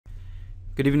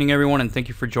Good evening, everyone, and thank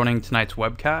you for joining tonight's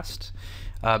webcast.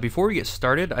 Before we get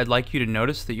started, I'd like you to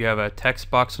notice that you have a text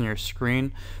box on your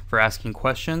screen for asking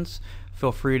questions.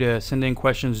 Feel free to send in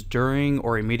questions during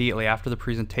or immediately after the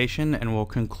presentation, and we'll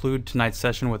conclude tonight's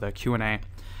session with a Q&A.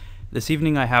 This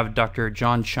evening, I have Dr.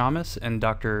 John Shammas and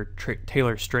Dr.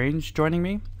 Taylor Strange joining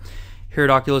me. Here at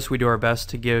Oculus, we do our best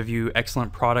to give you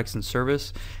excellent products and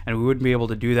service, and we wouldn't be able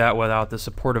to do that without the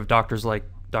support of doctors like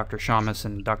Dr. Shammas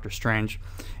and Dr. Strange.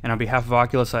 And on behalf of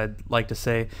Oculus, I'd like to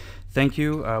say thank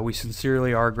you. We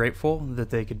sincerely are grateful that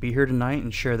they could be here tonight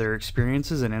and share their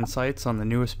experiences and insights on the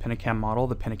newest Pentacam model,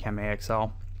 the Pentacam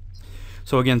AXL.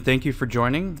 So again, thank you for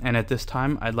joining, and at this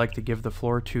time, I'd like to give the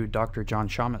floor to Dr. John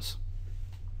Shammas.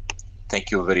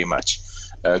 Thank you very much.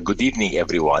 Good evening,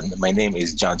 everyone. My name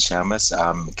is John Shammas.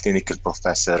 I'm a clinical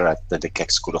professor at the Keck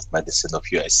School of Medicine of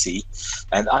USC,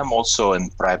 and I'm also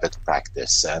in private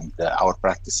practice. And our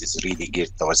practice is really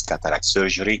geared towards cataract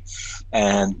surgery.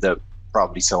 And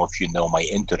probably some of you know my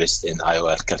interest in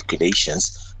IOL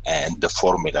calculations and the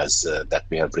formulas that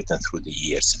we have written through the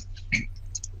years.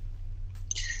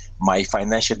 My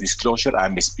financial disclosure,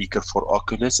 I'm a speaker for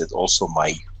Oculus, and also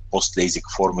my post-LASIK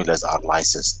formulas are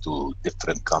licensed to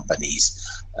different companies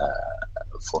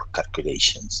for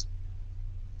calculations.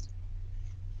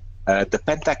 The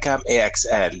Pentacam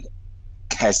AXL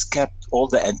has kept all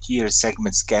the anterior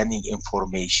segment scanning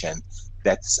information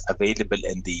that's available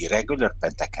in the regular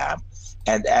Pentacam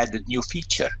and added new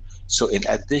feature. So in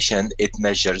addition, it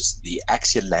measures the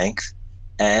axial length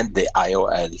and the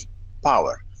IOL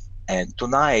power. And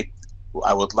tonight,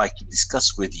 I would like to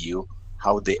discuss with you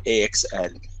how the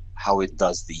AXL, how it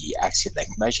does the axial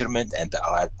length measurement and the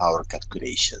IOL power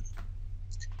calculation.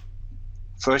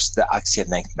 First, the axial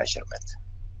length measurement.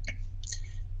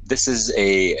 This is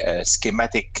a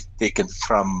schematic taken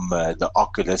from the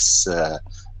Oculus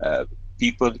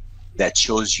people that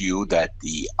shows you that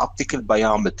the optical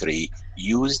biometry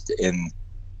used in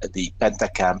the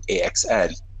Pentacam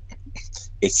AXL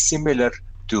is similar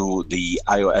to the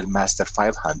IOL Master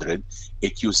 500.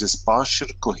 It uses partial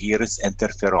coherence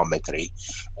interferometry,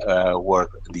 where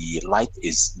the light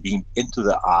is beamed into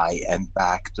the eye and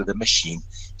back to the machine,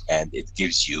 and it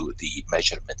gives you the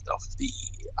measurement of the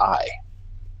eye.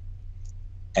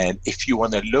 And if you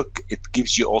want to look, it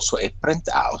gives you also a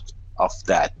printout of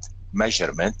that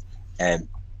measurement. And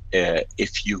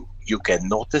if you can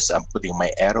notice, I'm putting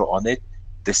my arrow on it,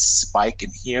 this spike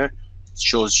in here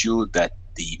shows you that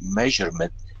the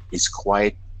measurement is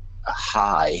quite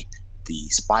high. The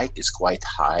spike is quite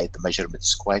high, the measurement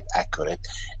is quite accurate,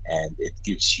 and it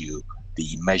gives you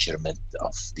the measurement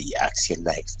of the axial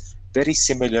length. Very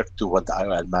similar to what the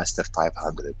IOL Master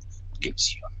 500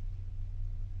 gives you.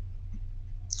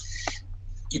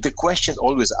 The question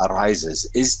always arises,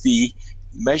 is the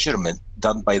measurement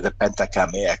done by the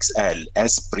Pentacam AXL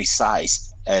as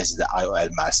precise as the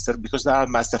IOL Master? Because the IOL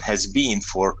Master has been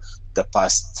for the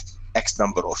past X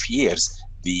number of years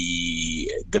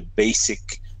the basic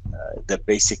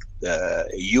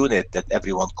unit that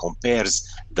everyone compares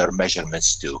their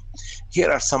measurements to. Here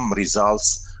are some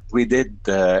results. We did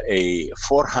a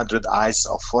 400 eyes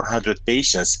of 400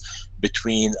 patients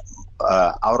between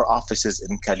our offices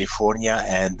in California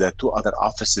and two other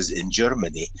offices in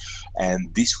Germany,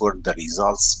 and these were the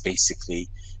results. Basically,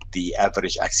 the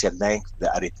average axial length,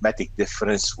 the arithmetic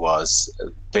difference was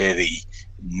very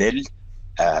nil.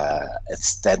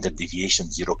 Standard deviation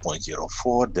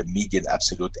 0.04, the median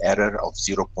absolute error of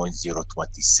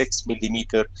 0.026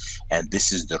 millimeter, and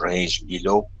this is the range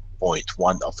below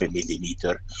 0.1 of a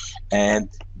millimeter, and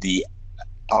the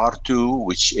R2,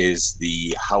 which is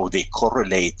the how they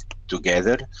correlate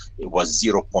together, it was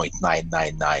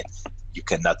 0.999. You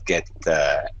cannot get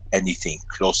anything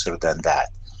closer than that.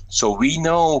 So we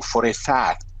know for a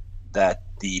fact that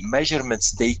the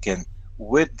measurements taken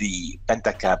with the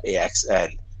Pentacam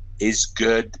AXL is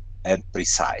good and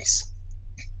precise.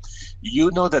 You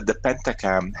know that the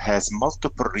Pentacam has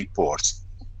multiple reports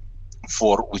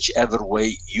for whichever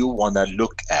way you want to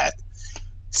look at.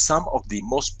 Some of the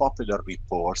most popular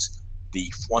reports,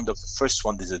 the first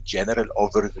one is a general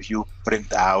overview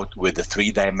printout with a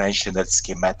three-dimensional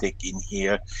schematic in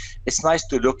here. It's nice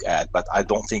to look at, but I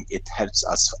don't think it helps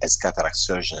us as cataract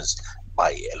surgeons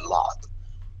by a lot.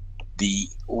 The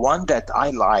one that I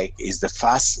like is the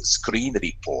fast screen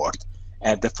report,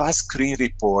 and the fast screen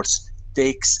reports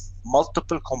takes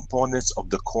multiple components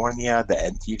of the cornea, the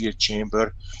anterior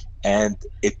chamber, and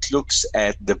it looks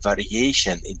at the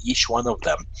variation in each one of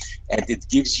them, and it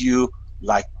gives you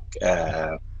like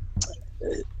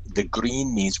the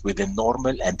green means within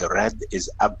normal and the red is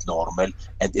abnormal,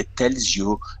 and it tells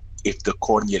you if the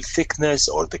corneal thickness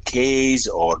or the case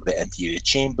or the anterior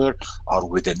chamber are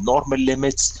within normal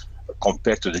limits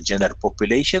compared to the general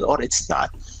population, or it's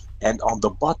not. And on the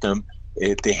bottom,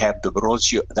 they have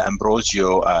the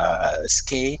Ambrosio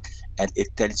scale, and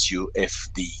it tells you if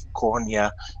the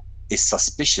cornea is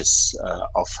suspicious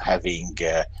of having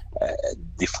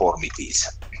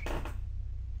deformities,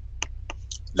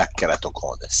 like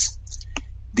keratoconus.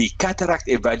 The cataract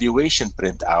evaluation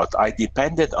printout, I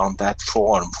depended on that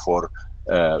form for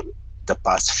the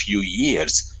past few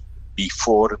years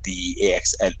before the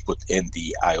AXL put in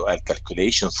the IOL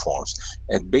calculation forms.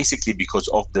 And basically because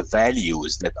of the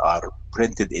values that are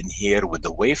printed in here with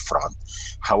the wavefront.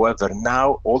 However,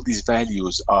 now all these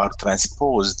values are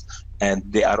transposed and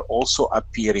they are also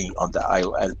appearing on the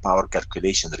IOL power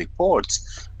calculation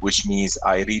reports, which means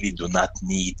I really do not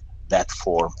need that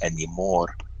form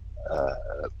anymore.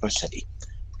 Personally.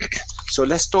 So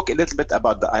let's talk a little bit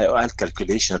about the IOL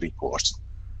calculation reports.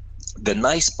 The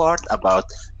nice part about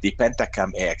the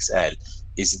Pentacam AXL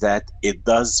is that it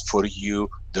does for you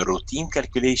the routine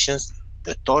calculations,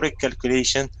 the toric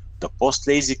calculation, the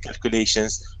post-LASIK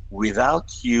calculations,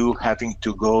 without you having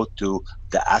to go to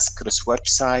the ASCRS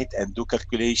website and do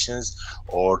calculations,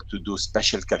 or to do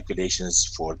special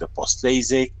calculations for the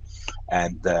post-LASIK.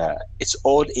 And it's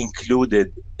all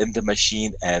included in the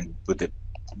machine, and with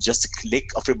just a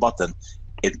click of a button,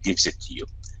 it gives it to you.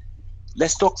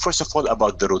 Let's talk first of all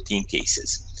about the routine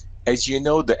cases. As you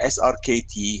know, the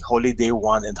SRKT, Holiday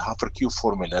 1, and HopperQ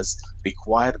formulas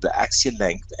require the axial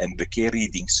length and the K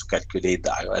readings to calculate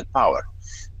the IOL power.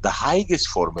 The Huygens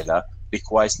formula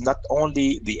requires not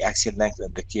only the axial length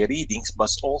and the K readings, but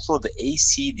also the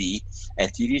ACD,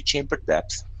 anterior chamber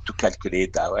depth, to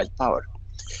calculate the IOL power.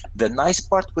 The nice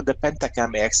part with the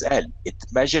Pentacam AXL, it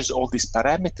measures all these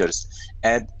parameters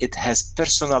and it has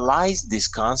personalized these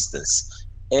constants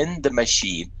in the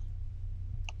machine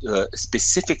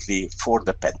specifically for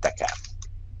the Pentacam.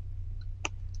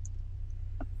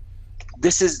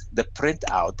 This is the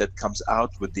printout that comes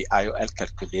out with the IOL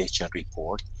calculation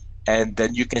report. And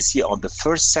then you can see on the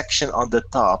first section on the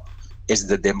top is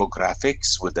the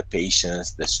demographics with the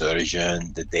patients, the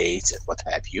surgeon, the dates, and what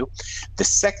have you. The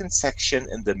second section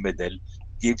in the middle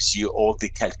gives you all the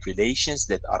calculations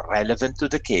that are relevant to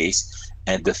the case.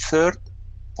 And the third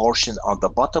portion on the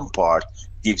bottom part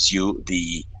gives you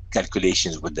the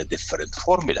calculations with the different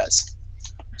formulas.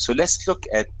 So let's look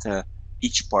at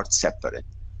each part separate.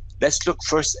 Let's look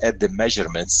first at the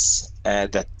measurements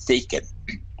that taken.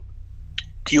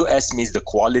 QS means the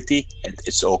quality, and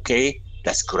it's okay.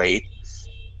 That's great.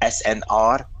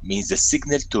 SNR means the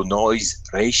signal to noise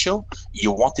ratio.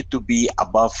 You want it to be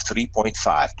above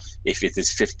 3.5. If it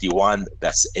is 51,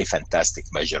 that's a fantastic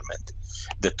measurement.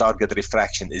 The target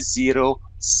refraction is 0.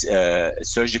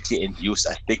 Surgically induced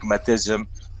astigmatism,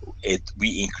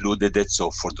 we included it, so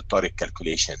for the toric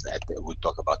calculation, we'll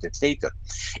talk about it later.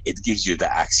 It gives you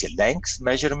the axial length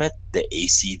measurement, the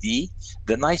ACD.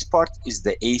 The nice part is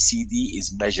the ACD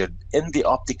is measured in the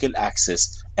optical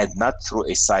axis and not through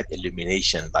a side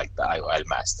illumination like the IOL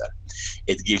Master.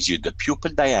 It gives you the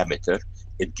pupil diameter,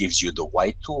 it gives you the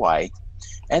white to white,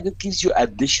 and it gives you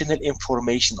additional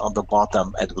information on the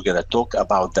bottom, and we're going to talk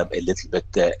about them a little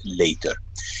bit later.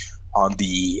 On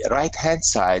the right-hand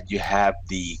side, you have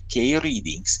the K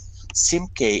readings.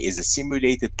 SIM-K is a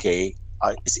simulated K.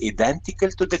 It's identical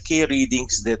to the K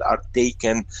readings that are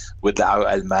taken with the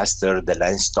IOL Master, the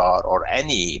Lenstar, or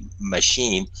any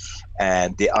machine,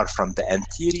 and they are from the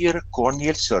anterior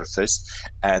corneal surface,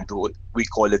 and we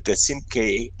call it the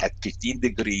SIM-K at 15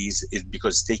 degrees is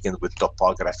because it's taken with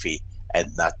topography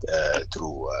and not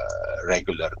through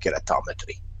regular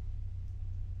keratometry.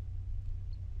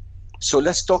 So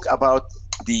let's talk about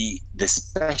the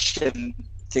special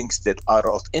things that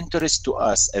are of interest to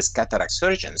us as cataract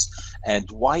surgeons and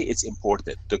why it's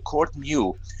important. The chord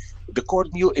mu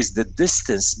is the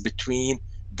distance between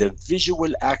the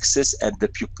visual axis and the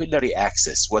pupillary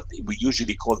axis, what we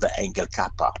usually call the angle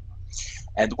kappa.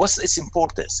 And what's its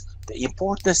importance? The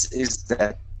importance is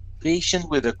that patient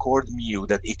with a chord mu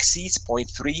that exceeds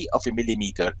 0.3 of a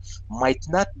millimeter might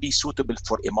not be suitable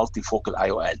for a multifocal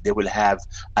IOL. They will have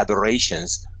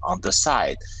aberrations on the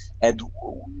side. And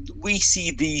we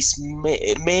see these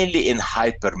mainly in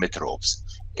hypermetropes.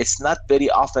 It's not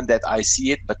very often that I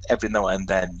see it, but every now and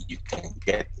then you can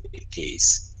get a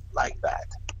case like that.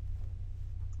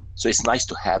 So it's nice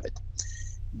to have it.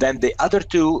 Then the other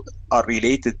two are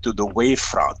related to the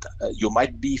wavefront. You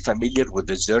might be familiar with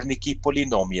the Zernike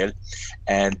polynomial,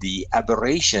 and the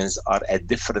aberrations are at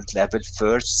different levels,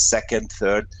 first, second,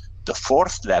 third. The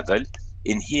fourth level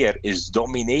in here is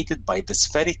dominated by the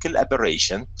spherical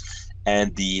aberration,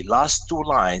 and the last two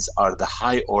lines are the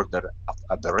high order of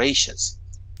aberrations.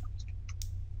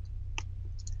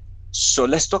 So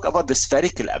let's talk about the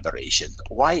spherical aberration.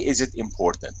 Why is it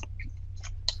important?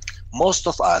 Most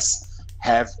of us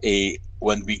have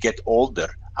when we get older,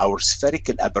 our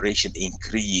spherical aberration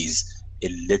increase a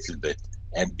little bit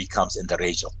and becomes in the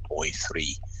range of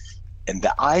 0.3. And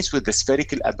the eyes with the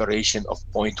spherical aberration of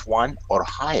 0.1 or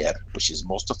higher, which is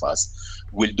most of us,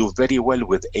 will do very well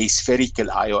with aspherical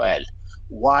IOL.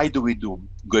 Why do we do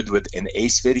good with an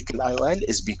aspherical IOL?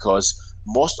 Is because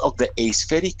most of the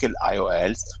aspherical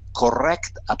IOLs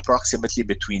correct approximately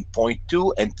between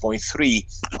 0.2 and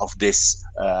 0.3 of this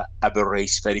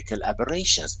spherical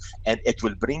aberrations, and it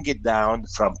will bring it down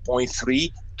from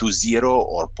 0.3 to 0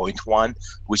 or 0.1,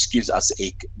 which gives us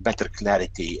a better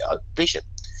clarity of vision.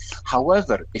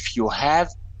 However, if you have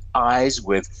eyes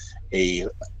with the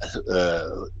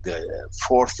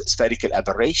fourth spherical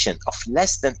aberration of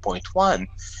less than 0.1,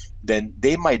 then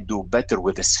they might do better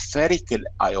with a spherical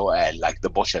IOL like the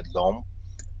Bausch & Lomb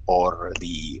or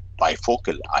the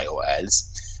bifocal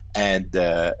IOLs, and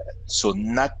so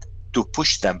not to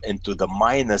push them into the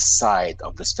minus side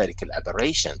of the spherical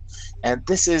aberration. And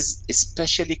this is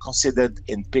especially considered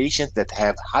in patients that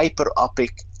have hyperopic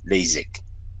LASIK.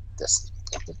 That's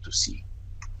important to see.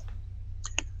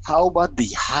 How about the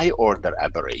high order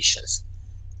aberrations?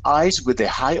 Eyes with a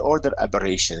high order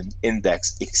aberration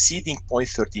index exceeding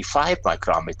 0.35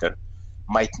 micrometer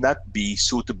might not be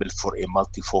suitable for a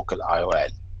multifocal IOL.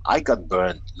 I got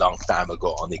burned long time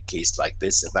ago on a case like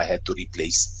this, and I had to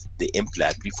replace the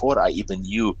implant before I even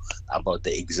knew about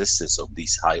the existence of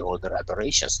these high order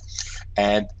aberrations.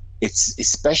 And it's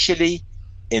especially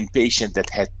in patients that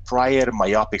had prior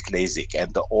myopic LASIK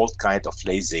and the old kind of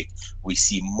LASIK, we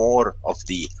see more of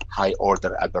the high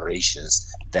order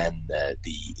aberrations than the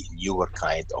newer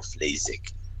kind of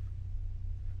LASIK.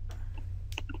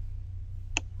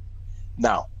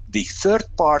 Now, the third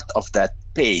part of that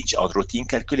page on routine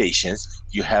calculations,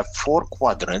 you have 4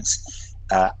 quadrants.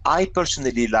 I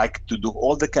personally like to do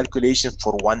all the calculations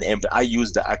for one implant. I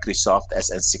use the Acrisoft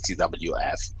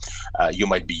SN60WF. You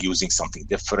might be using something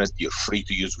different. You're free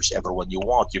to use whichever one you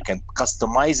want. You can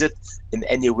customize it in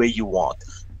any way you want.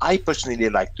 I personally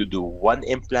like to do one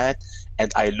implant,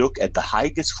 and I look at the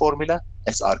Huygens formula,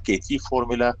 SRKT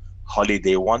formula,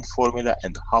 Holiday 1 formula,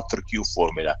 and Hoffer-Q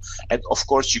formula. And of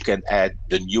course, you can add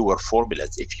the newer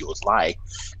formulas if you would like.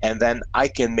 And then I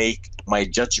can make my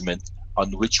judgment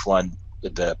on which one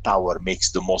the power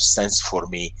makes the most sense for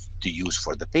me to use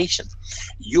for the patient.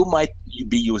 You might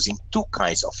be using 2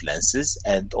 kinds of lenses,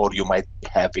 or you might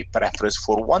have a preference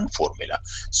for one formula.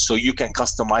 So you can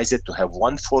customize it to have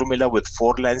one formula with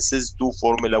 4 lenses, 2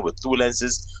 formula with 2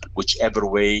 lenses, whichever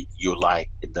way you like.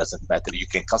 It doesn't matter. You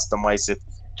can customize it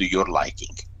to your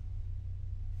liking.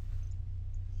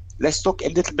 Let's talk a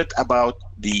little bit about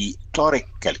the toric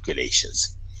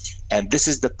calculations. And this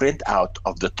is the printout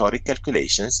of the toric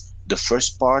calculations. The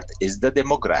first part is the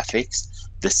demographics.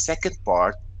 The second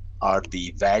part are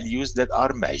the values that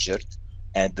are measured.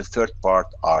 And the third part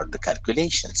are the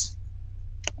calculations.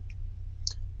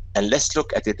 And let's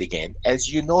look at it again.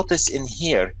 As you notice in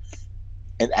here,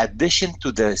 in addition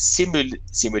to the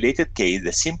simulated K,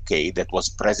 the SIM-K that was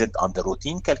present on the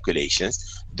routine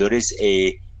calculations, there is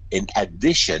an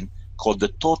addition called the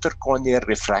total corneal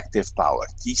refractive power,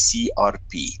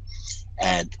 TCRP.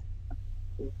 And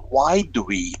why do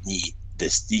we need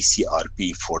this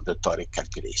TCRP for the toric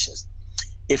calculations?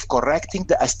 If correcting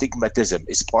the astigmatism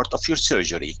is part of your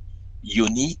surgery, you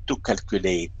need to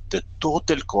calculate the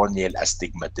total corneal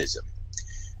astigmatism.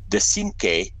 The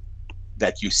SIM-K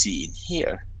that you see in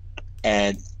here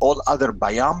and all other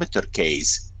biometer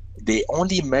Ks, they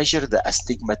only measure the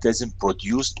astigmatism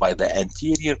produced by the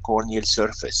anterior corneal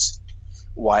surface,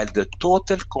 while the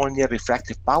total corneal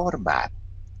refractive power map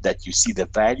that you see the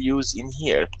values in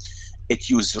here, it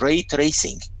uses ray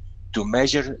tracing to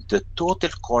measure the total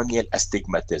corneal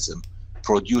astigmatism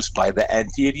produced by the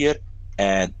anterior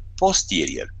and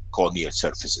posterior corneal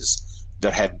surfaces.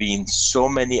 There have been so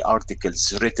many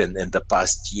articles written in the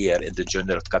past year in the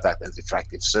Journal of Cataract and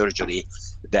Refractive Surgery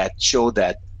that show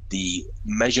that the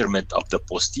measurement of the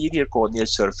posterior corneal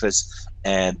surface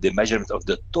and the measurement of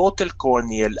the total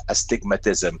corneal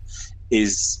astigmatism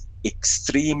is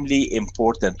extremely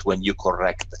important when you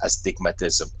correct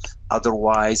astigmatism.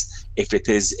 Otherwise, if it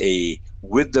is a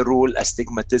with the rule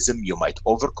astigmatism, you might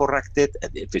overcorrect it,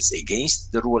 and if it's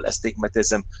against the rule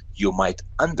astigmatism, you might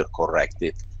undercorrect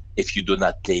it if you do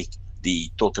not take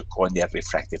the total corneal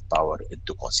refractive power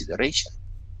into consideration.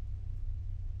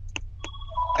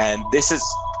 And this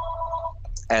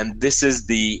is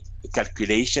the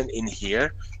calculation in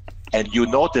here. And you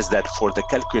notice that for the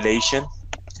calculation,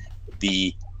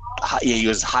 you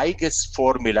use Huygens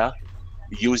formula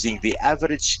using the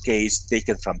average case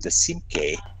taken from the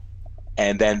SIMK.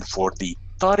 And then for the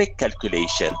toric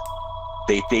calculation,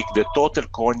 they take the total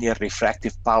corneal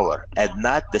refractive power and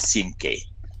not the SIMK.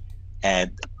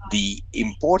 And the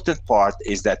important part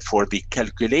is that for the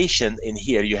calculation in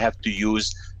here, you have to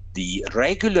use the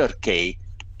regular K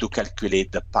to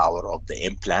calculate the power of the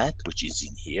implant, which is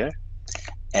in here.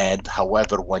 And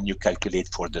however, when you calculate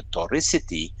for the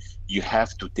toricity, you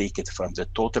have to take it from the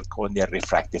total corneal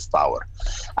refractive power.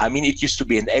 I mean, it used to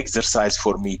be an exercise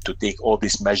for me to take all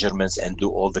these measurements and do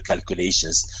all the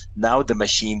calculations. Now the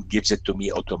machine gives it to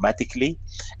me automatically.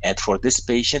 And for this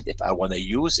patient, if I want to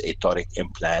use a toric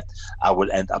implant, I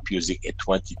will end up using a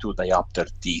 22 diopter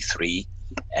T3.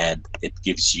 And it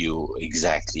gives you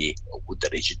exactly the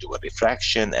residual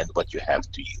refraction and what you have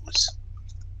to use.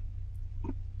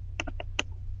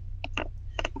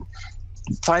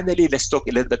 Finally, let's talk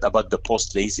a little bit about the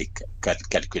post-LASIK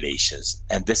calculations.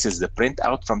 And this is the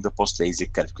printout from the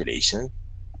post-LASIK calculation.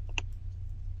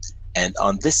 And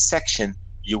on this section,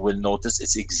 you will notice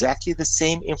it's exactly the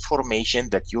same information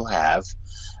that you have.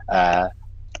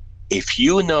 If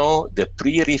you know the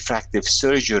pre-refractive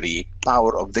surgery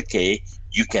power of the K,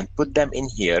 you can put them in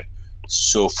here.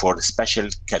 So for special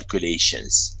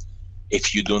calculations,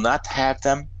 if you do not have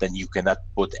them, then you cannot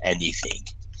put anything.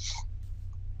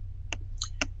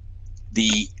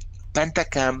 The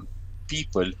Pentacam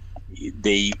people,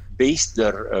 they based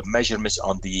their measurements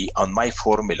on my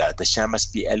formula, the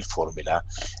Shammas PL formula.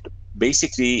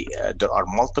 Basically, there are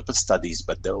multiple studies,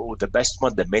 but the best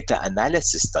one, the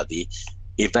meta-analysis study,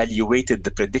 evaluated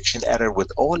the prediction error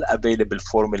with all available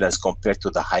formulas compared to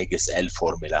the Huygens L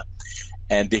formula.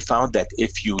 And they found that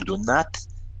if you do not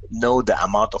know the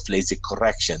amount of LASIK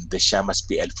correction, the Shammas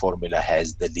PL formula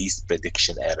has the least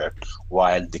prediction error,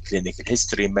 while the clinical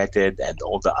history method and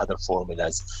all the other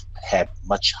formulas have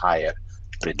much higher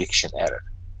prediction error.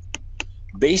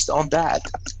 Based on that,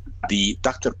 the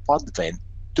Dr. Podvin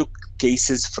took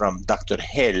cases from Dr.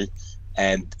 Hill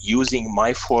and using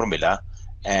my formula,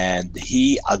 and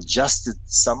he adjusted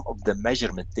some of the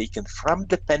measurement taken from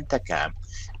the Pentacam,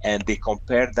 and they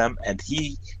compared them, and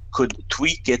he could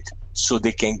tweak it so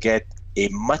they can get a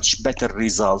much better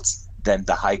results than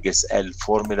the Huygens L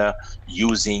formula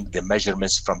using the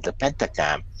measurements from the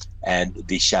Pentacam and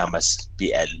the Shammas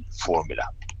PL formula.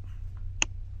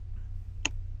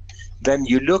 Then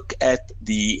you look at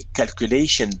the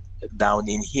calculation down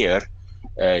in here.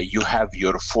 You have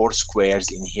your 4 squares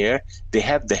in here. They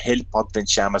have the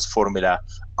Hill-Podvin-Shammas formula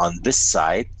on this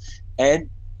side, and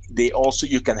they also,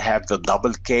 you can have the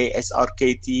double K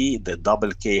SRKT, the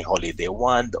double K Holiday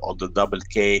 1, or the double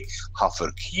K Hoffer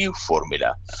Q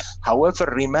formula. However,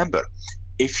 remember,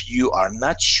 if you are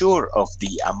not sure of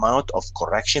the amount of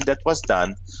correction that was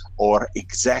done, or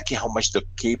exactly how much the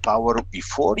K power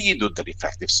before you do the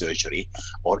refractive surgery,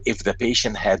 or if the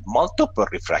patient had multiple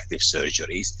refractive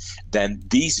surgeries, then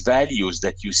these values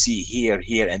that you see here,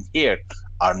 here, and here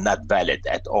are not valid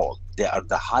at all. They are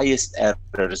the highest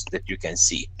errors that you can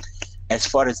see. As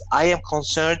far as I am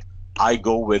concerned, I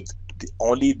go with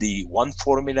only the one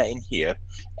formula in here,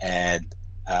 and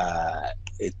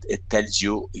it tells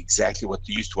you exactly what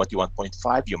to use.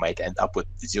 21.5, you might end up with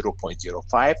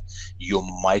 0.05. You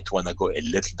might want to go a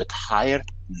little bit higher,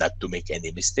 not to make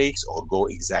any mistakes, or go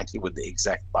exactly with the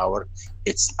exact power.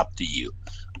 It's up to you.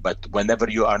 But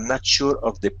whenever you are not sure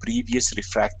of the previous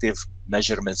refractive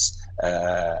measurements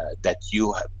that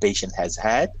your patient has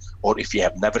had, or if you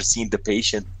have never seen the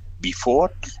patient before,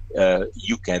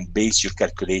 you can base your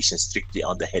calculation strictly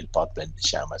on the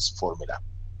Hill-Podvin-Shammas formula.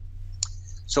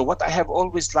 So what I have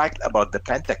always liked about the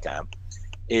Pentacam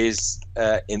is,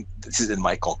 this is in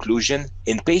my conclusion,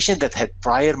 in patients that had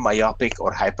prior myopic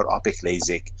or hyperopic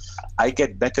LASIK, I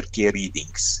get better K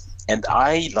readings. And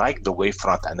I like the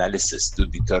wavefront analysis to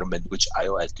determine which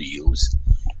IOL to use.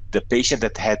 The patient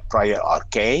that had prior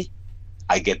RK,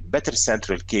 I get better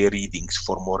central K readings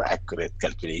for more accurate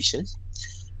calculations.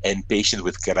 In patients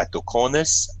with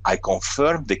keratoconus, I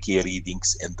confirm the K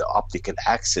readings in the optical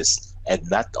axis and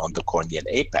not on the corneal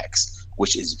apex,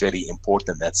 which is very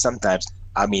important. That sometimes,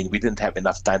 I mean, we didn't have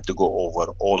enough time to go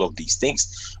over all of these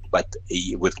things, but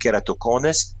with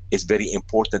keratoconus, it's very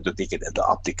important to take it in the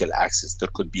optical axis. There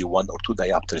could be 1 or 2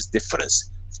 diopters difference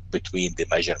between the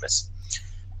measurements.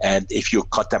 And if you're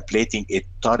contemplating a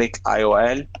toric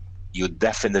IOL, you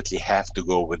definitely have to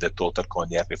go with the total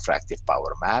corneal refractive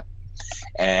power map.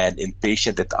 And in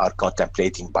patients that are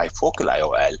contemplating bifocal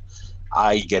IOL,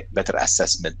 I get better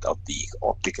assessment of the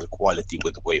optical quality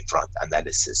with wavefront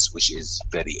analysis, which is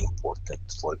very important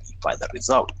for the final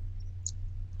result.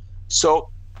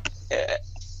 So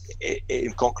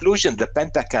in conclusion, the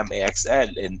Pentacam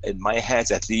AXL, in my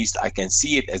hands at least, I can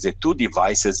see it as a two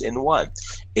devices in one.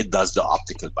 It does the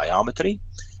optical biometry.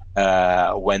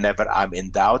 Whenever I'm in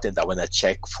doubt and I want to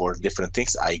check for different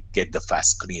things, I get the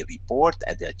fast screen report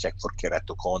and I check for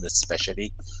keratoconus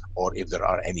especially, or if there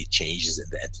are any changes in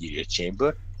the anterior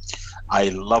chamber. I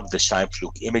love the shine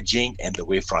fluke imaging and the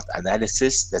wavefront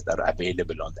analysis that are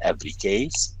available on every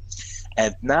case.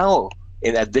 And now,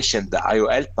 in addition, the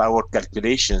IOL power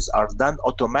calculations are done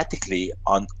automatically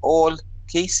on all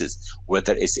cases,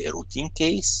 whether it's a routine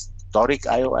case, toric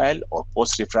IOL, or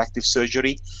post-refractive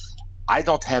surgery. I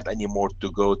don't have any more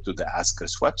to go to the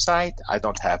Asker's website. I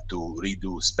don't have to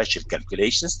redo special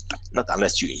calculations, not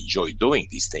unless you enjoy doing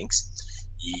these things.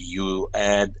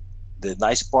 And the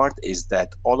nice part is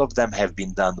that all of them have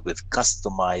been done with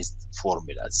customized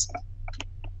formulas.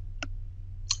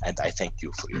 And I thank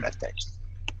you for your attention.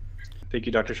 Thank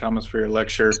you, Dr. Shammas, for your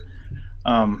lecture.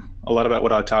 A lot about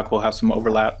what I talk will have some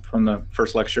overlap from the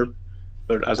first lecture,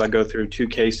 but as I go through two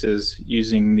cases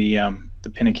using the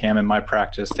Pentacam in my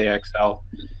practice, the AXL.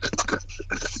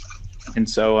 And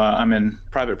so I'm in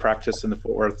private practice in the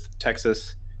Fort Worth,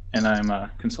 Texas, and I'm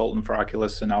a consultant for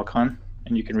OCULUS and Alcon.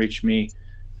 And you can reach me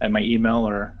at my email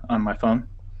or on my phone.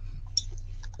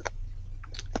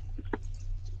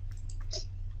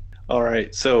 All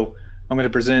right, so I'm going to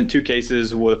present two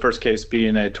cases, with the first case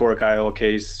being a toric IOL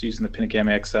case using the Pentacam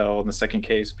AXL, and the second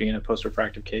case being a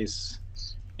post-refractive case,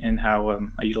 and how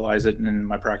I utilize it in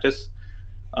my practice.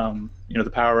 The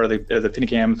power of the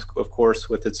Pentacam, of course,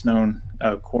 with its known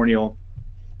corneal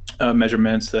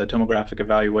measurements, the tomographic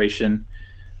evaluation.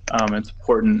 It's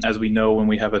important, as we know, when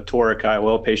we have a toric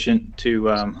IOL patient, to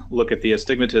look at the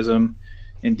astigmatism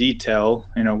in detail,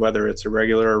 whether it's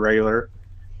irregular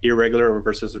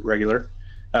versus regular.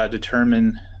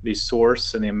 Determine the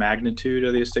source and the magnitude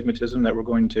of the astigmatism that we're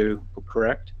going to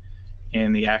correct,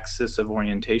 and the axis of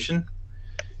orientation.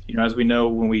 As we know,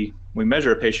 when we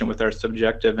measure a patient with our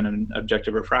subjective and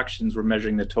objective refractions, we're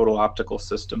measuring the total optical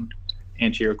system,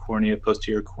 anterior cornea,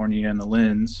 posterior cornea, and the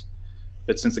lens.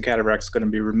 But since the cataract is going to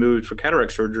be removed for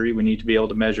cataract surgery, we need to be able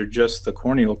to measure just the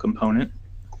corneal component.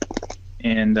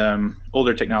 And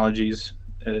older technologies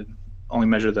only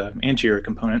measure the anterior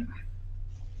component.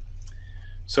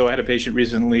 So I had a patient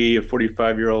recently, a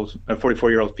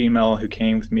 44-year-old female who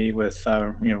came with me with,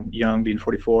 young, being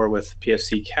 44, with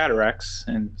PSC cataracts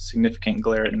and significant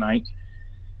glare at night.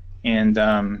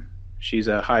 And she's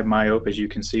a high myope, as you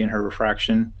can see in her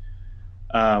refraction,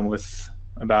 with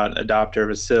about a diopter of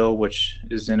a CIL, which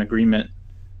is in agreement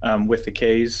with the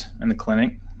Ks in the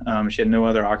clinic. She had no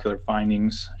other ocular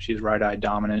findings. She's right eye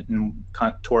dominant and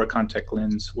toric contact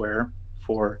lens wear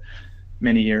for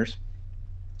many years.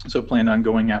 So plan on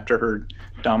going after her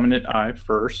dominant eye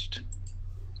first.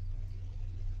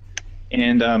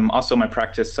 And also my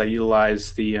practice, I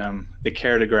utilize the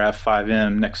Keratograph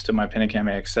 5M next to my Pentacam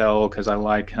AXL because I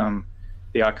like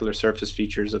the ocular surface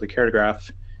features of the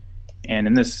Keratograph. And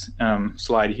in this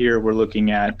slide here, we're looking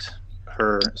at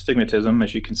her astigmatism.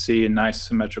 As you can see, a nice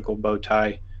symmetrical bow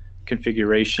tie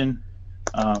configuration.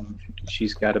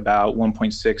 She's got about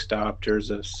 1.6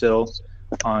 diopters of CIL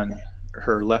on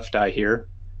her left eye here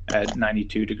at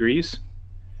 92 degrees.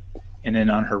 And then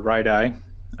on her right eye,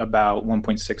 about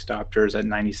 1.6 diopters at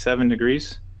 97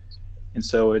 degrees. And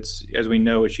so it's, as we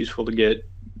know, it's useful to get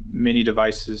many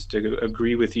devices to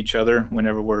agree with each other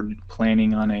whenever we're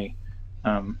planning on a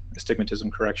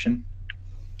astigmatism correction.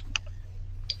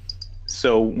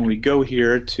 So when we go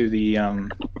here to the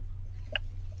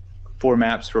 4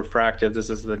 maps refractive, this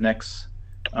is the next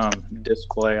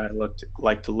display I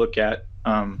like to look at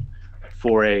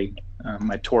for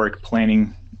my toric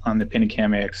planning on the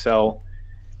Pentacam AXL.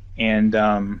 And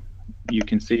you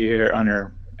can see here on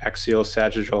her axial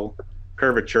sagittal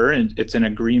curvature, and it's in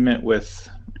agreement with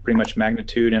pretty much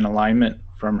magnitude and alignment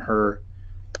from her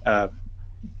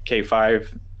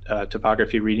K5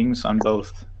 topography readings on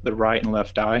both the right and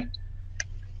left eye.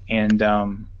 And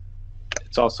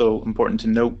it's also important to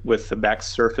note with the back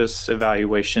surface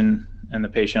evaluation and the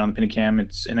patient on the Pentacam,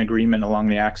 it's in agreement along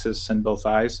the axis in both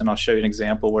eyes. And I'll show you an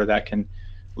example where that can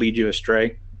lead you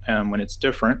astray when it's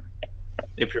different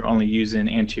if you're only using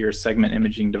anterior segment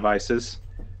imaging devices.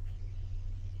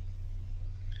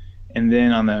 And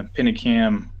then on the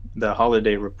Pentacam, the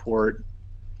holiday report,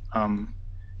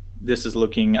 this is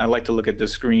looking, I like to look at the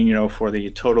screen, for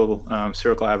the total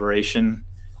spherical aberration,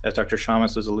 as Dr.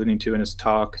 Shammas was alluding to in his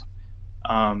talk.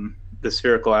 The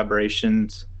spherical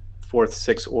aberrations, 4th,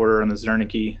 6th order on the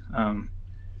Zernike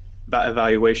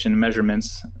evaluation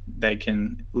measurements, they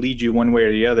can lead you one way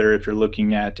or the other if you're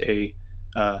looking at a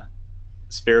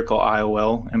spherical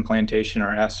IOL implantation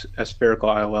or aspherical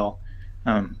IOL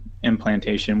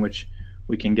implantation, which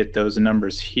we can get those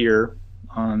numbers here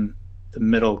on the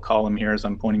middle column here as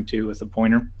I'm pointing to with the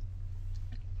pointer.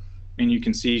 And you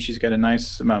can see she's got a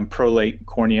nice prolate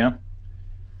cornea,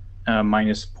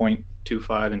 minus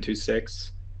 0.25 and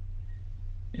 26.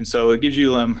 And so it gives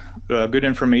you good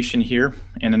information here.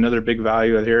 And another big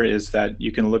value here is that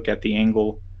you can look at the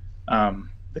angle,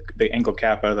 the angle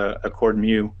kappa of the accord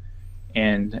mu.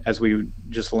 And as we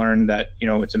just learned that, you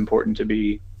know, it's important to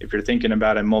be, if you're thinking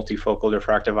about a multifocal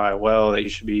diffractive IOL, that you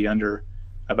should be under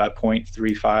about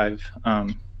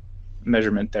 0.35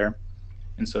 measurement there.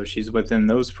 And so she's within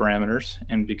those parameters.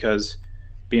 And because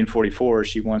being 44,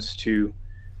 she wants to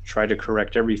try to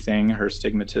correct everything, her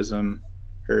stigmatism,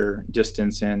 her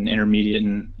distance, and intermediate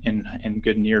and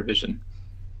good near vision.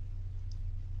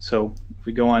 So if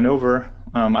we go on over,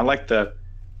 I like to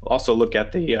also look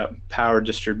at the power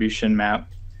distribution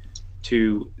map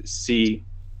to see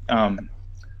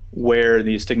where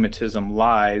the astigmatism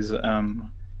lies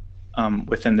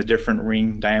within the different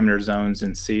ring diameter zones,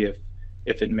 and see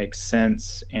if it makes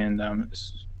sense, and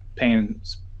paying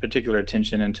particular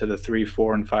attention into the 3,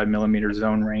 4, and 5 millimeter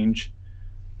zone range.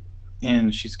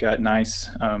 And she's got nice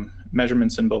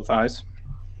measurements in both eyes.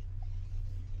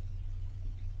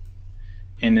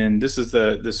 And then this is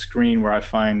the screen where I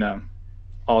find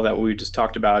all that we just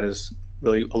talked about is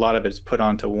really, a lot of it is put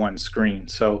onto one screen.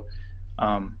 So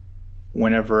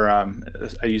whenever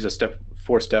I use a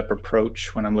four-step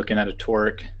approach when I'm looking at a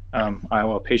toric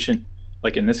IOL patient,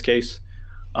 like in this case,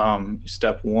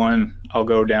 step one, I'll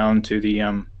go down to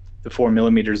the 4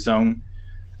 millimeter zone,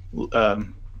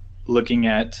 looking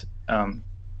at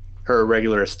her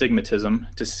irregular astigmatism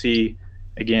to see,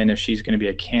 again, if she's going to be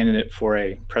a candidate for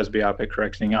a presbyopic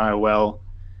correcting IOL,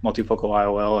 multifocal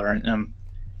IOL, or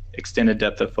extended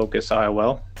depth of focus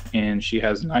IOL. And she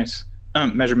has a nice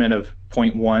measurement of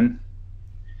 0.1.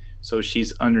 So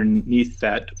she's underneath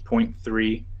that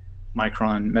 0.3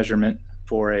 micron measurement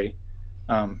for a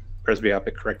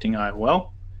presbyopic correcting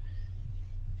IOL.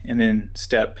 And then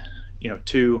step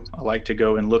 2, I like to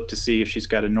go and look to see if she's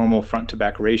got a normal front to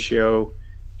back ratio.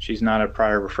 She's not a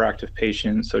prior refractive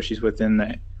patient, so she's within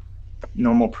the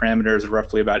normal parameters,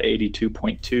 roughly about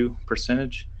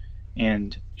 82.2%,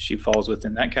 and she falls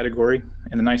within that category.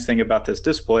 And the nice thing about this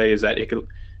display is that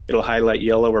it'll highlight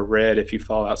yellow or red if you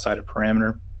fall outside a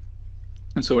parameter,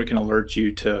 and so it can alert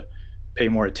you to pay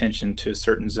more attention to a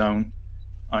certain zone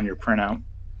on your printout.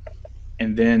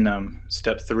 And then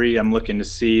step 3, I'm looking to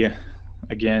see,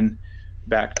 again,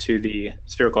 back to the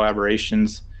spherical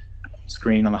aberrations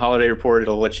screen on the holiday report.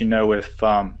 It'll let you know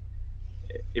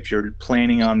if you're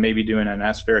planning on maybe doing an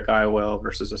aspheric IOL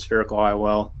versus a spherical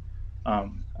IOL. I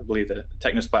believe the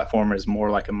Technis platform is more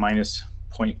like a minus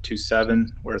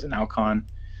 0.27, whereas an Alcon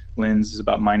lens is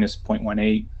about minus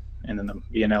 0.18, and then the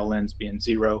B&L lens being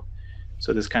 0.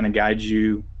 So this kind of guides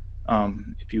you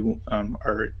if you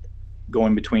are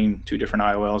going between 2 different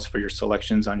IOLs for your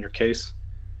selections on your case.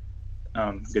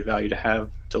 Good value to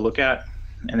have to look at.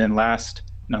 And then last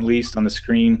not least on the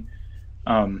screen,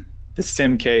 the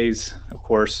SIM-Ks, of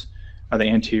course, are the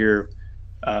anterior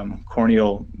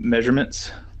corneal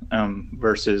measurements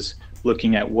versus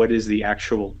looking at what is the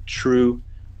actual true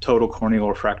total corneal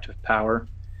refractive power.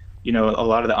 A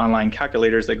lot of the online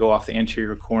calculators, they go off the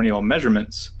anterior corneal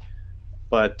measurements,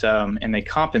 but and they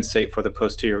compensate for the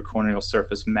posterior corneal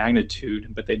surface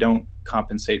magnitude, but they don't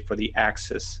compensate for the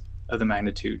axis of the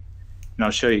magnitude. And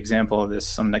I'll show you an example of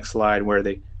this on the next slide, where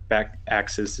the back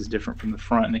axis is different from the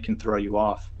front, and it can throw you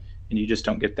off, and you just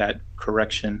don't get that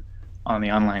correction on the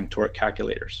online toric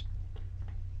calculators.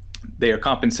 They are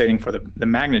compensating for the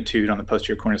magnitude on the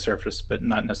posterior corneal surface, but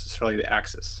not necessarily the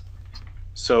axis.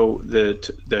 So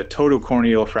the total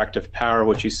corneal refractive power,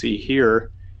 what you see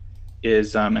here,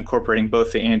 is incorporating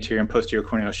both the anterior and posterior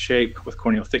corneal shape with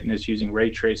corneal thickness using ray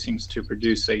tracings to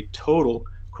produce a total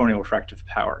corneal refractive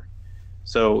power.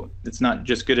 So it's not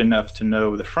just good enough to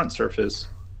know the front surface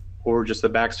or just the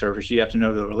back surface. You have to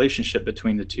know the relationship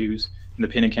between the two, and the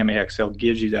Pentacam AXL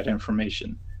gives you that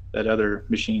information that other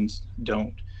machines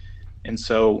don't. And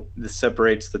so this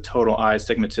separates the total eye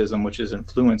astigmatism, which is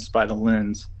influenced by the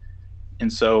lens.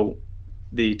 And so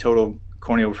the total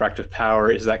corneal refractive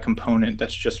power is that component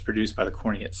that's just produced by the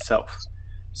cornea itself.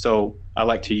 So I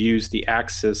like to use the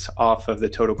axis off of the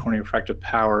total corneal refractive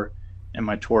power in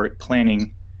my toric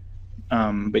planning,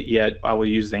 but yet I will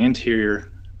use the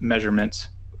anterior measurements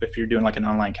if you're doing like an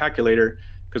online calculator,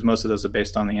 because most of those are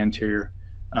based on the anterior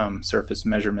surface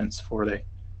measurements for the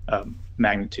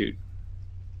magnitude.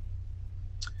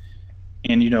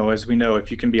 And as we know,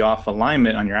 if you can be off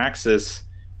alignment on your axis,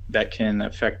 that can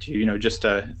affect you. You know, just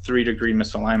a 3-degree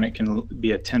misalignment can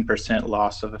be a 10%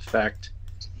 loss of effect,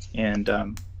 and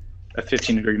a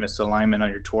 15-degree misalignment on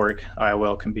your toric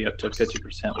IOL can be up to a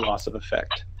 50% loss of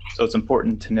effect. So it's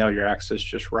important to nail your axis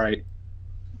just right.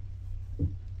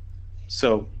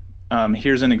 So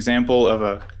here's an example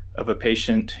of a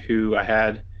patient who I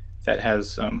had that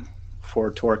has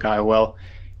 4 toric IOL,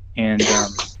 and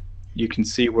you can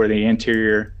see where the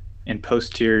anterior and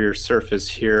posterior surface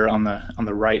here on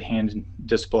the right hand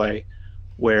display,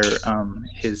 where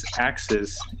his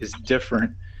axis is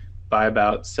different by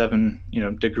about 7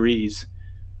 degrees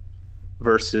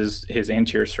versus his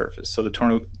anterior surface. So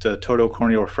the total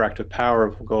corneal refractive power,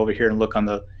 if we'll go over here and look on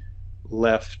the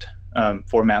left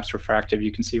for maps refractive,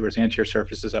 you can see where his anterior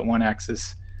surface is at one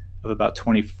axis of about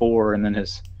 24, and then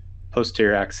his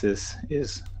posterior axis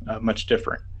is much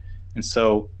different. And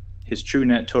so his true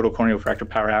net total corneal refractive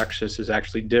power axis is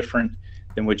actually different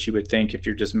than what you would think if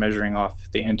you're just measuring off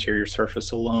the anterior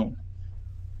surface alone.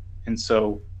 And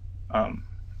so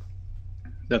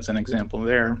that's an example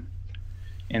there.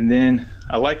 And then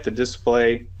I like the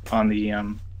display on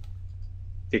the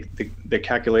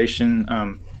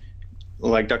calculation.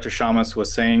 Like Dr. Shammas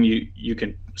was saying, you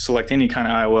can select any kind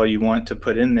of IOL you want to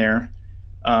put in there.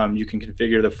 You can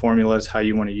configure the formulas how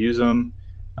you want to use them.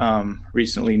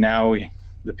 Recently now,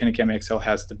 the Pentacam AXL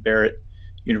has the Barrett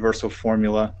universal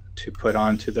formula to put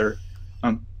onto their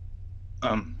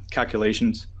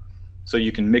calculations. So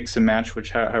you can mix and match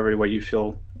however way you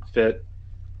feel fit.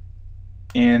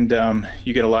 And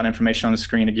you get a lot of information on the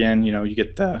screen. Again, you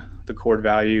get the chord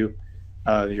value,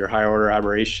 your high order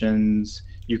aberrations.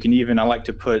 You can even, I like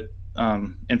to put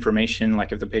information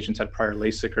like if the patient's had prior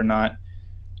LASIK or not.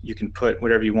 You can put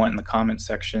whatever you want in the comment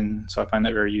section. So I find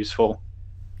that very useful.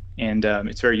 And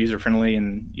it's very user friendly,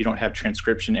 and you don't have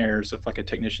transcription errors if like a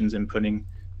technician's inputting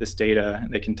this data,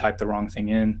 they can type the wrong thing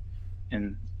in,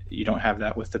 and you don't have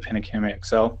that with the Pentacam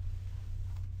AXL.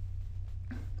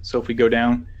 So if we go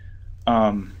down,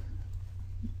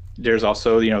 there's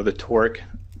also the toric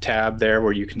tab there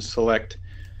where you can select,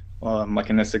 like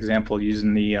in this example,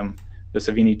 using the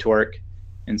Savini toric.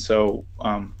 And so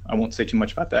I won't say too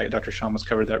much about that. Dr. Shammas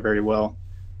covered that very well.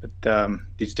 But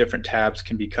these different tabs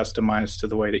can be customized to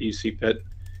the way that you see fit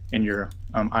in your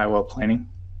IOL planning.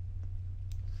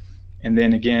 And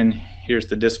then again, here's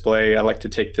the display. I like to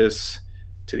take this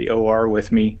to the OR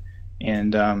with me,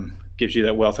 and gives you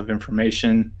that wealth of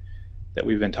information that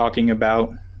we've been talking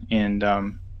about. And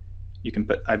you can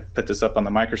I put this up on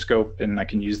the microscope, and I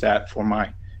can use that for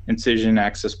my incision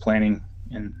axis planning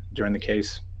and during the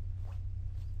case.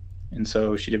 And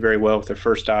so she did very well with her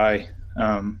first eye,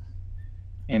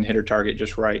 and hit her target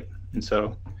just right. And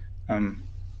so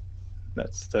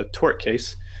that's the toric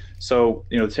case. So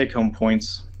the take-home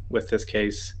points with this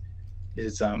case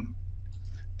is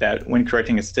that when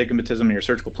correcting astigmatism in your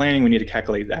surgical planning, we need to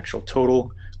calculate the actual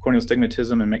total corneal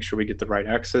astigmatism and make sure we get the right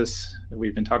axis that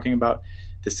we've been talking about.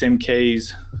 The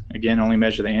SIM-Ks, again, only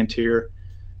measure the anterior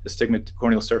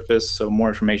corneal surface, so more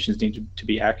information is needed to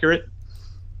be accurate.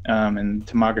 And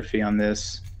tomography on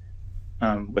this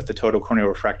with the total corneal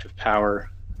refractive power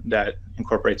that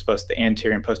incorporates both the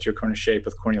anterior and posterior corneal shape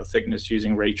with corneal thickness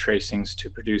using ray tracings to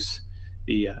produce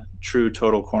the true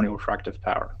total corneal refractive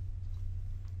power.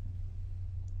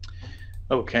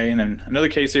 Okay, and then another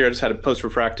case here, I just had a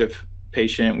post-refractive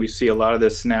patient. We see a lot of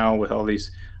this now with all these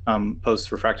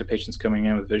post-refractive patients coming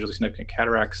in with visually significant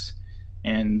cataracts,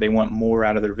 and they want more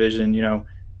out of their vision.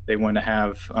 They want to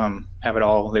have it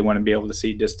all. They want to be able to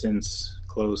see distance,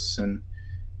 close, and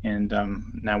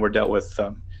now we're dealt with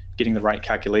getting the right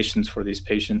calculations for these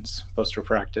patients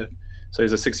post-refractive. So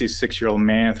he's a 66-year-old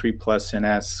man,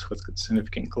 3+ NS with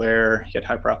significant glare. He had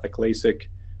hyperopic LASIK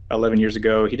 11 years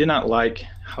ago. He did not like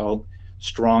how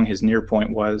strong his near point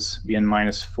was, being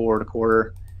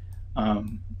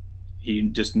 -4.25. He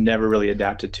just never really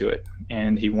adapted to it,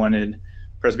 and he wanted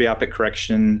presbyopic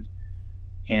correction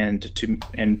and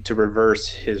to reverse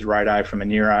his right eye from a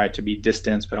near eye to be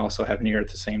distance but also have near at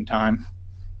the same time.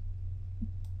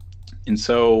 And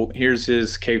so here's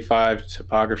his K5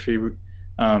 topography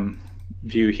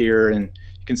view here, and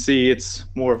you can see it's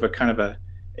more of a kind of a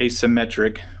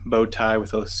asymmetric bow tie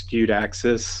with a skewed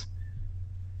axis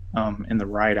in the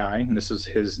right eye. And this is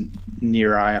his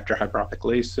near eye after hyperopic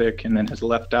LASIK, and then his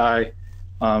left eye,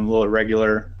 a little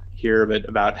irregular here, but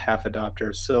about half a diopter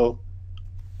of sil.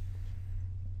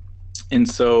 And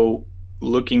so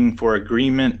looking for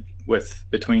agreement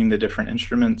between the different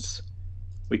instruments,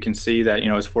 we can see that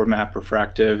his four-map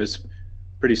refractive is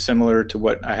pretty similar to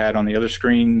what I had on the other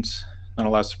screens. Not a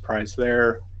lot of surprise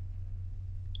there.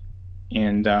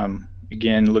 And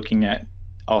again, looking at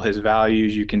all his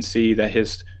values, you can see that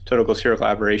his total spherical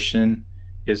aberration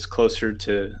is closer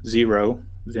to 0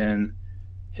 than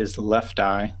his left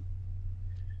eye.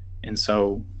 And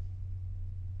so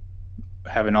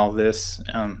having all this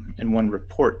in one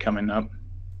report coming up,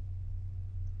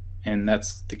 and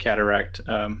that's the cataract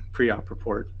pre-op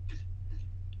report.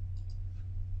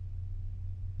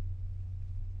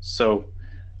 So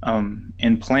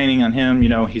in planning on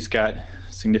him, he's got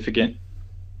significant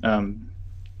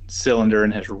cylinder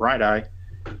in his right eye,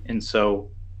 and so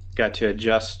got to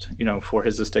adjust, for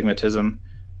his astigmatism,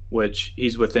 which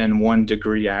he's within 1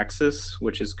 degree axis,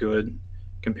 which is good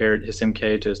compared his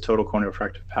MK to his total corneal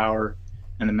refractive power,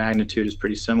 and the magnitude is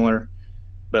pretty similar.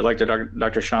 But like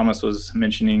Dr. Shammas was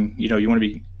mentioning, you want to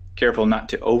be careful not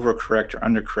to overcorrect or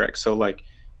undercorrect. So like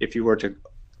if you were to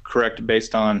correct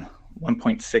based on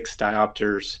 1.6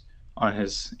 diopters on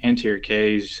his anterior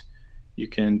Ks, you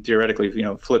can theoretically,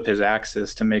 flip his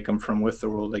axis to make them from with the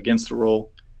rule against the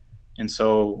rule. And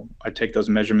so I take those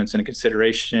measurements into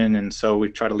consideration, and so we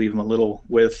try to leave him a little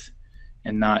with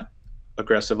and not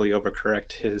aggressively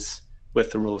overcorrect his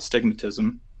with the rule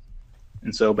astigmatism.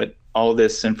 And so, but all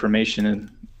this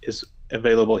information is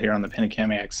available here on the Pentacam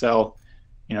AXL.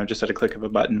 Just at a click of a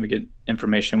button, we get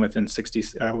information within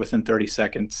 30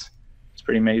 seconds. It's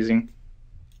pretty amazing.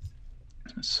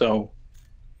 So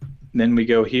then we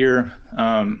go here,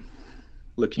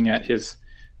 looking at his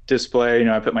display.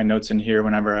 I put my notes in here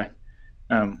whenever I,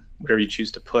 whatever you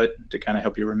choose to put to kind of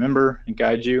help you remember and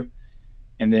guide you.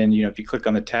 And then, if you click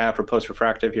on the tab for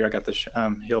post-refractive here, I got the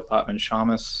Hill-Pottman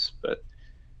Shammas, but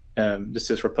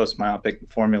this is for post-myopic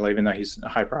formula, even though he's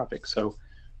hyperopic. So,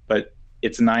 but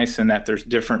it's nice in that there's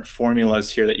different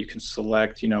formulas here that you can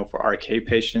select, for RK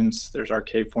patients, there's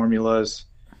RK formulas,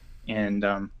 and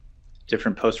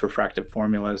different post-refractive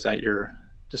formulas at your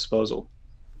disposal.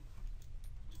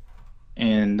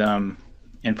 And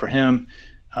for him,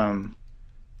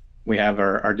 we have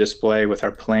our display with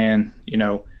our plan,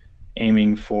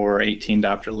 aiming for 18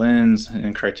 diopter lens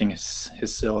and correcting his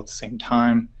SIL at the same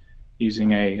time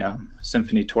using a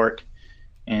Symphony Torque.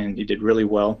 And he did really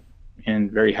well, and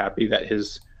very happy that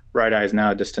his right eye is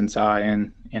now a distance eye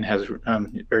and has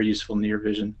very useful near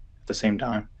vision at the same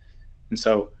time. And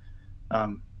so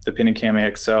the Pentacam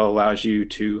AXL allows you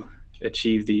to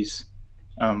achieve these,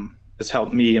 has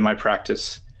helped me in my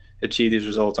practice achieve these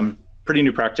results. I'm pretty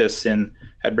new practice and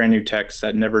had brand new techs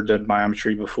that never did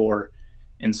biometry before.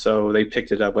 And so they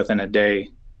picked it up within a day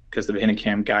because the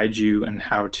Pentacam guides you and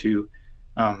how to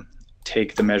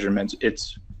take the measurements.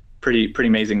 It's pretty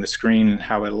amazing, the screen and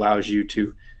how it allows you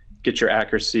to get your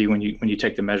accuracy when you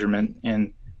take the measurement,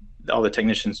 and all the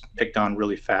technicians picked on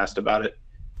really fast about it.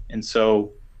 And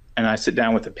so, and I sit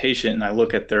down with the patient and I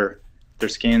look at their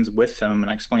scans with them and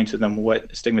I explain to them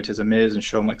what astigmatism is and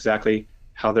show them exactly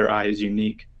how their eye is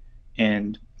unique.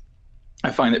 And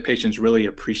I find that patients really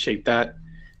appreciate that,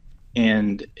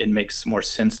 and it makes more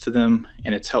sense to them,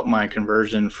 and it's helped my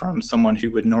conversion from someone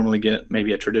who would normally get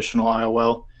maybe a traditional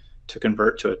IOL to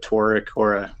convert to a toric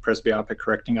or a presbyopic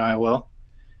correcting IOL.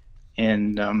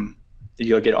 And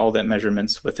you'll get all that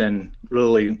measurements within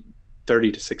really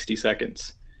 30 to 60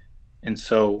 seconds. And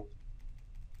so,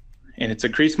 and it's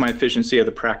increased my efficiency of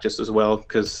the practice as well,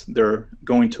 because they're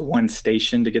going to one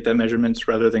station to get that measurements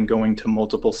rather than going to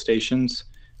multiple stations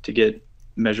to get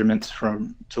measurements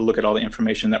to look at all the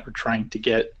information that we're trying to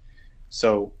get.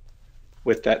 So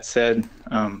with that said,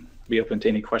 be open to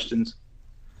any questions.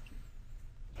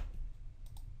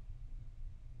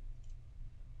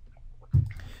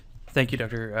 Thank you,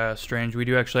 Dr. Strange. We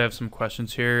do actually have some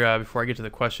questions here. Before I get to the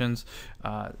questions,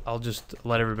 I'll just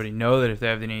let everybody know that if they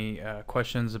have any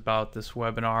questions about this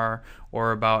webinar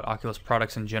or about Oculus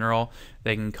products in general,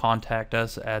 they can contact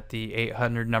us at the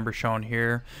 800 number shown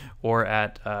here or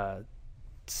at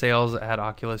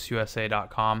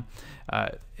sales@oculususa.com.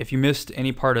 If you missed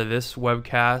any part of this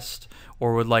webcast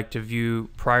or would like to view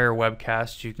prior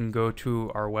webcasts, you can go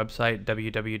to our website,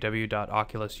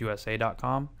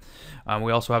 www.oculususa.com.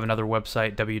 We also have another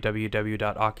website,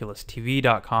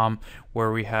 www.oculustv.com,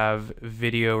 where we have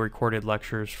video recorded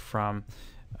lectures from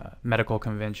medical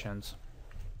conventions.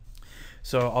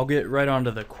 So I'll get right on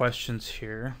to the questions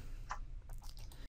here.